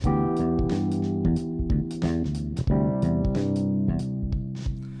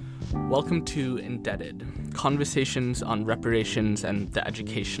Welcome to Indebted, Conversations on Reparations and the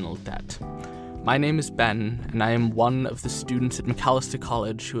Educational Debt. My name is Ben, and I am one of the students at Macalester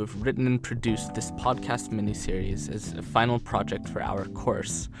College who have written and produced this podcast miniseries as a final project for our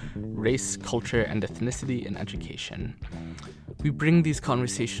course, Race, Culture, and Ethnicity in Education. We bring these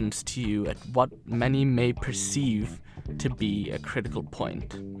conversations to you at what many may perceive to be a critical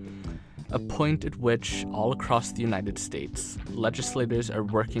point. A point at which, all across the United States, legislators are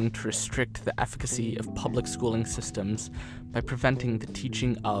working to restrict the efficacy of public schooling systems by preventing the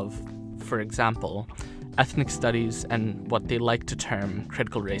teaching of, for example, ethnic studies and what they like to term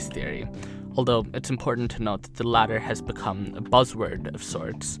critical race theory, although it's important to note that the latter has become a buzzword of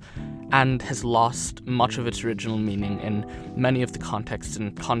sorts and has lost much of its original meaning in many of the contexts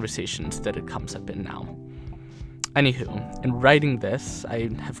and conversations that it comes up in now. Anywho, in writing this, I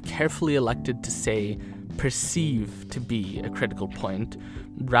have carefully elected to say perceive to be a critical point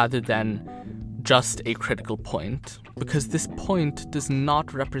rather than just a critical point, because this point does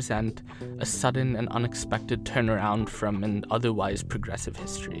not represent a sudden and unexpected turnaround from an otherwise progressive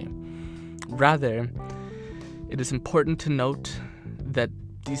history. Rather, it is important to note that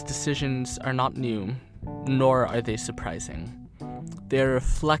these decisions are not new, nor are they surprising. They are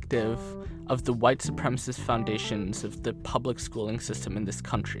reflective of the white supremacist foundations of the public schooling system in this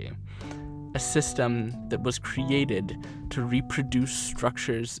country, a system that was created to reproduce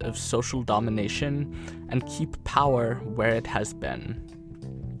structures of social domination and keep power where it has been.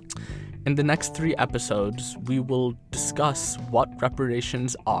 In the next 3 episodes, we will discuss what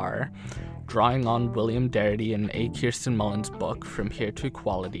reparations are, drawing on William Darity and A. Kirsten Mullen's book, From Here to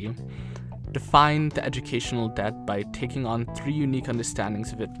Equality, define the educational debt by taking on 3 unique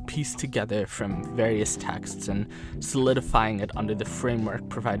understandings of it pieced together from various texts and solidifying it under the framework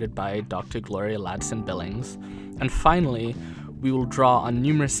provided by Dr. Gloria Ladson-Billings. And finally, we will draw on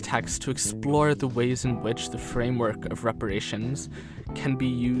numerous texts to explore the ways in which the framework of reparations can be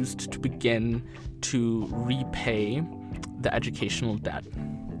used to begin to repay the educational debt.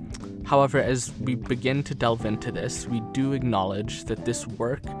 However, as we begin to delve into this, we do acknowledge that this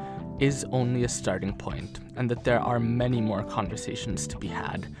work is only a starting point, and that there are many more conversations to be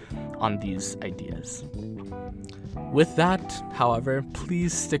had on these ideas. With that, however,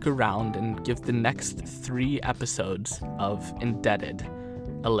 please stick around and give the next 3 episodes of Indebted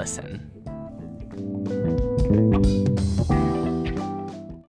a listen.